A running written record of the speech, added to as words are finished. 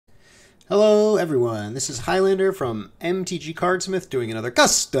everyone, this is Highlander from MTG Cardsmith doing another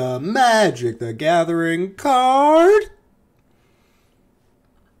custom Magic the Gathering card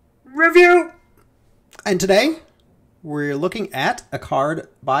review. And today we're looking at a card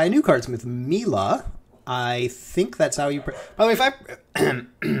by a new cardsmith, Mila. I think that's how you... By the way,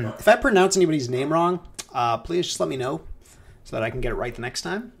 if I pronounce anybody's name wrong, please just let me know so that I can get it right the next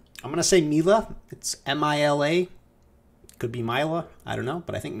time. I'm going to say Mila. It's M-I-L-A. Could be Mila. I don't know,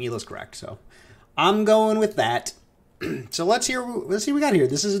 but I think Mila's correct. So I'm going with that. So let's see what we got here.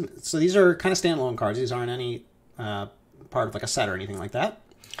 So these are kind of standalone cards. These aren't any part of like a set or anything like that.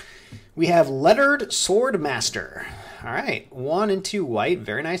 We have Lettered Swordmaster. All right, 1 and 2 white.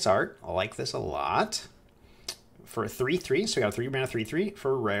 Very nice art. I like this a lot. For a 3/3, so we got a 3-mana 3/3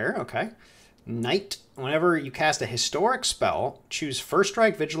 for rare. Okay. Knight. Whenever you cast a historic spell, choose First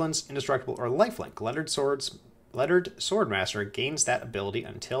Strike, Vigilance, Indestructible, or Lifelink. Lettered Swordmaster gains that ability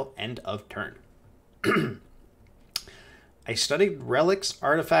until end of turn. I studied relics,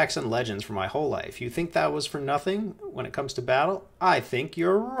 artifacts, and legends for my whole life. You think that was for nothing when it comes to battle? I think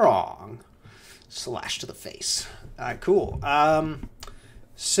you're wrong. Slash to the face. All right, cool.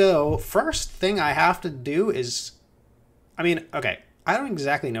 So first thing I have to do is, okay, I don't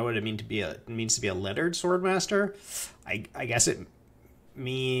exactly know what it means to be a lettered swordmaster. I guess it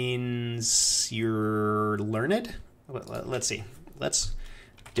means you're learned. Let's see. Let's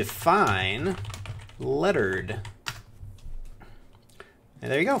define lettered.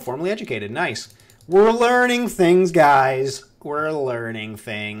 And there you go. Formally educated. Nice. We're learning things, guys. We're learning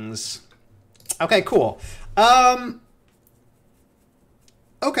things. Okay, cool.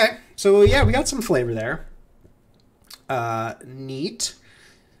 Okay. So yeah, we got some flavor there. Neat.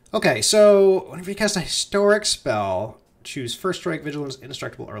 Okay, so whenever you cast a historic spell, choose First Strike, Vigilance,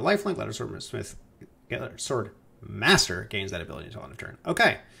 Indestructible, or Lifelink. Lettered Swordmaster gains that ability until end of turn.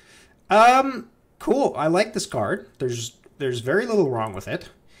 Okay. Cool. I like this card. There's very little wrong with it.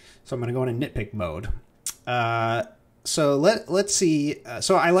 So I'm going to go into nitpick mode. So let's see.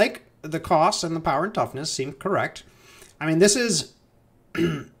 So I like the cost and the power and toughness seem correct. I mean, this is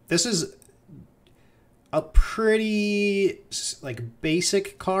a pretty like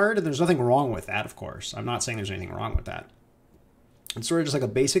basic card, and there's nothing wrong with that, of course. I'm not saying there's anything wrong with that. It's sort of just like a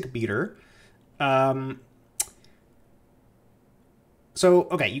basic beater. So,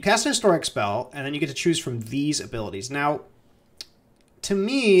 okay, you cast a historic spell, and then you get to choose from these abilities. Now, to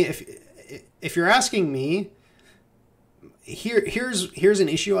me, if you're asking me, here's an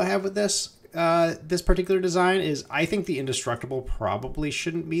issue I have with this this particular design is I think the Indestructible probably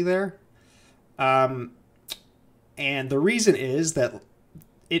shouldn't be there. And the reason is that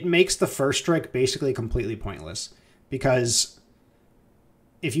it makes the First Strike basically completely pointless. Because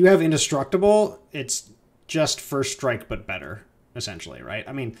if you have Indestructible, it's just First Strike but better, essentially, right?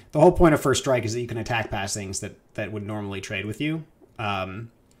 I mean, the whole point of First Strike is that you can attack past things that would normally trade with you. And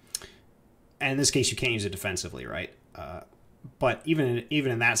in this case, you can't use it defensively, right? But even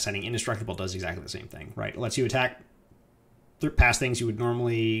in that setting, Indestructible does exactly the same thing, right? It lets you attack past things you would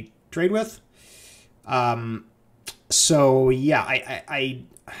normally trade with. So yeah,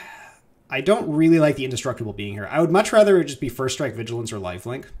 I don't really like the Indestructible being here. I would much rather it just be First Strike, Vigilance, or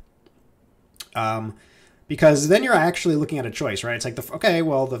Lifelink. Because then you're actually looking at a choice, right? It's like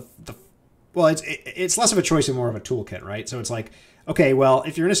it's less of a choice and more of a toolkit, right? So it's like, okay, well,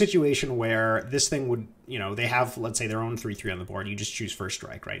 if you're in a situation where this thing would, they have, let's say, their own 3/3 on the board, you just choose First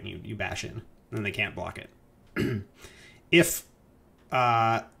Strike, right? And you bash in, and then they can't block it. If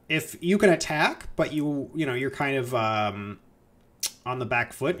you can attack, but you're kind of on the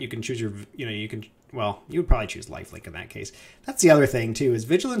back foot, you can choose you would probably choose Lifelink in that case. That's the other thing too, is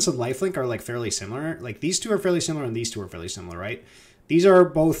Vigilance and Lifelink are like fairly similar. Like these two are fairly similar and these two are fairly similar, right? These are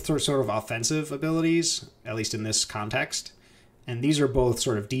both sort of offensive abilities, at least in this context. And these are both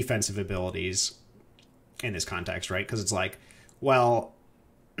sort of defensive abilities in this context, right? Because it's like, well,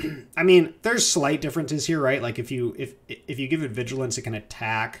 I mean, there's slight differences here, right? Like if you give it Vigilance, it can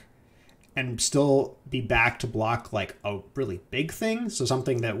attack and still be back to block like a really big thing. So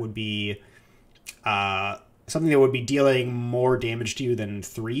something that would be dealing more damage to you than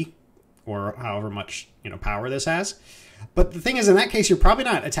 3 or however much, power this has. But the thing is, in that case, you're probably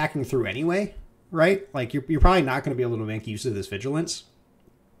not attacking through anyway, right? Like you're probably not going to be able to make use of this Vigilance.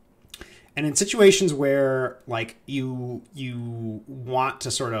 And in situations where like you want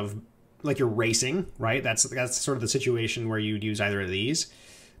to sort of like you're racing, right? That's sort of the situation where you'd use either of these.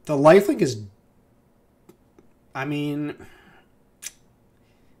 The Lifelink is, I mean,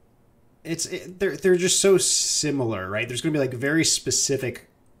 they're just so similar, right? There's going to be like very specific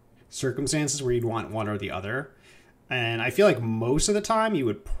circumstances where you'd want one or the other. And I feel like most of the time you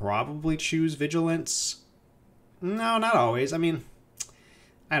would probably choose Vigilance. No, not always. I mean,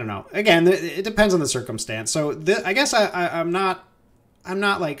 I don't know. Again, it depends on the circumstance. So I guess I'm not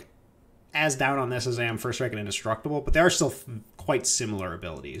like as down on this as I am First Strike and Indestructible, but they are still quite similar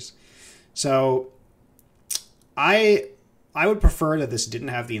abilities. So I would prefer that this didn't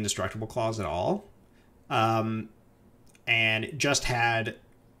have the Indestructible clause at all, and just had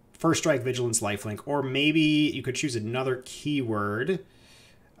First Strike, Vigilance, Lifelink, or maybe you could choose another keyword.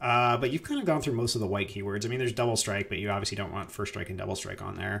 But you've kind of gone through most of the white keywords. I mean, there's Double Strike, but you obviously don't want First Strike and Double Strike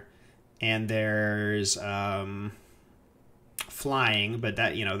on there. And there's Flying, but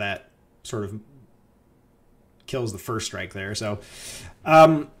that, you know, that sort of kills the First Strike there. So,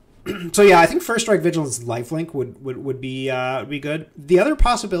 so yeah, I think First Strike, Vigilance, Lifelink would be good. The other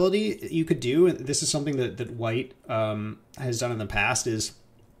possibility you could do, and this is something that white has done in the past, is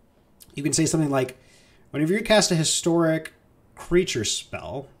you can say something like, whenever you cast a historic creature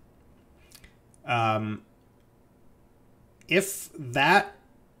spell, if that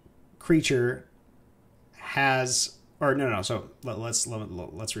creature has, or no, so let's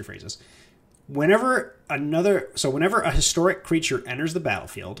rephrase this. Whenever a historic creature enters the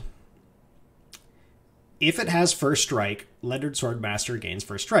battlefield, if it has First Strike, Lettered Swordmaster gains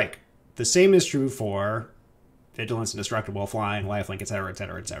First Strike. The same is true for Vigilance, Indestructible, Flying, Lifelink, etc.,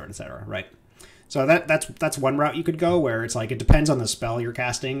 etc., etc., etc., right? So that's one route you could go, where it's like it depends on the spell you're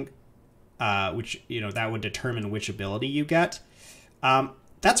casting, which, you know, that would determine which ability you get.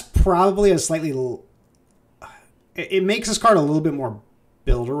 That's probably a slightly, it makes this card a little bit more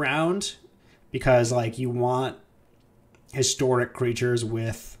build around, because like you want historic creatures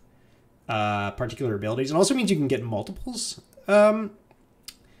with particular abilities. It also means you can get multiples.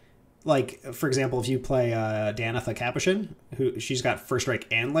 Like, for example, if you play Danitha Capuchin, she's got First Strike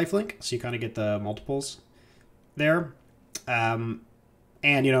and Lifelink, so you kind of get the multiples there. And,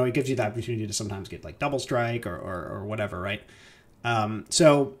 you know, it gives you the opportunity to sometimes get, like, Double Strike or whatever, right?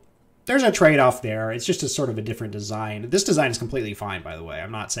 So there's a trade-off there. It's just a sort of a different design. This design is completely fine, by the way.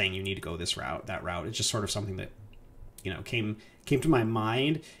 I'm not saying you need to go this route, that route. It's just sort of something that, you know, came to my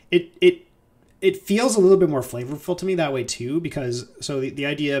mind. It feels a little bit more flavorful to me that way too, because so the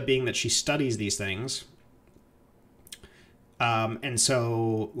idea being that she studies these things, and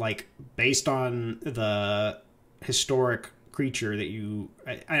so like based on the historic creature that you,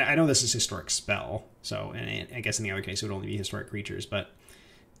 I know this is historic spell, so, and I guess in the other case it would only be historic creatures, but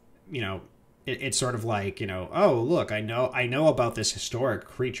you know, it's sort of like, you know, oh look, I know about this historic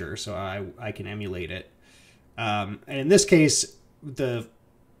creature, so I can emulate it, and in this case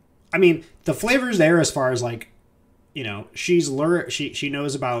the flavor's there as far as like, you know, she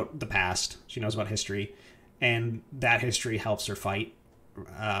knows about the past, she knows about history, and that history helps her fight,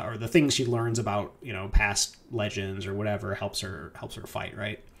 or the things she learns about, you know, past legends or whatever helps her fight,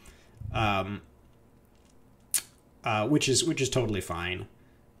 right? Which is totally fine,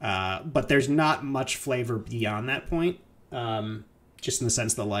 but there's not much flavor beyond that point, just in the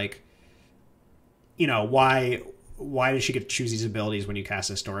sense that, like, you know, why does she get to choose these abilities when you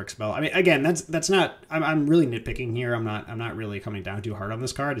cast a historic spell? I mean, again, that's not. I'm really nitpicking here. I'm not really coming down too hard on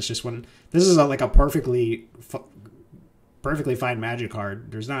this card. It's just when this is like a perfectly fine Magic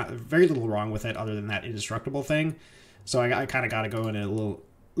card. There's not very little wrong with it other than that indestructible thing. So I kind of got to go in a little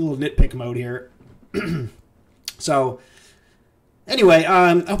nitpick mode here. So anyway,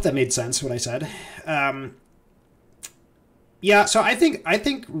 I hope that made sense what I said. Yeah, so I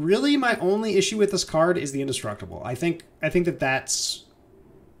think really my only issue with this card is the indestructible. I think that's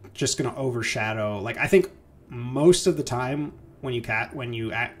just going to overshadow. Like, I think most of the time when you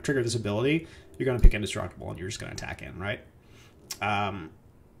trigger this ability, you're going to pick indestructible and you're just going to attack in, right?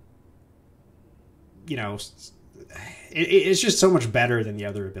 You know, it's just so much better than the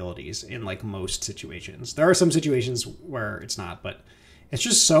other abilities in like most situations. There are some situations where it's not, but it's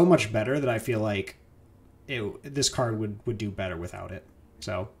just so much better that I feel like this card would do better without it.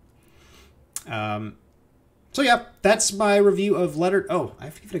 So, so yeah, that's my review of Lettered. Oh, I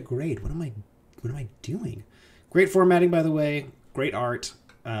have to give it a grade. What am I doing? Great formatting, by the way. Great art.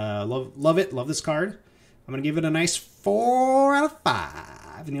 Love it. Love this card. I'm gonna give it a nice 4 out of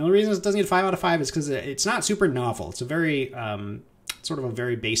 5. And the only reason it doesn't get 5 out of 5 is because it's not super novel. It's a very sort of a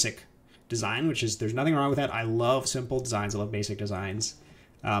very basic design, which is, there's nothing wrong with that. I love simple designs. I love basic designs.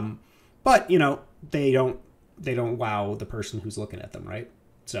 But you know, they don't wow the person who's looking at them, right?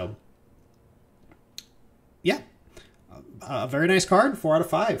 So yeah, a very nice card, 4 out of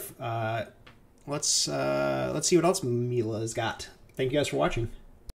 5. Let's see what else Mila's got. Thank you guys for watching.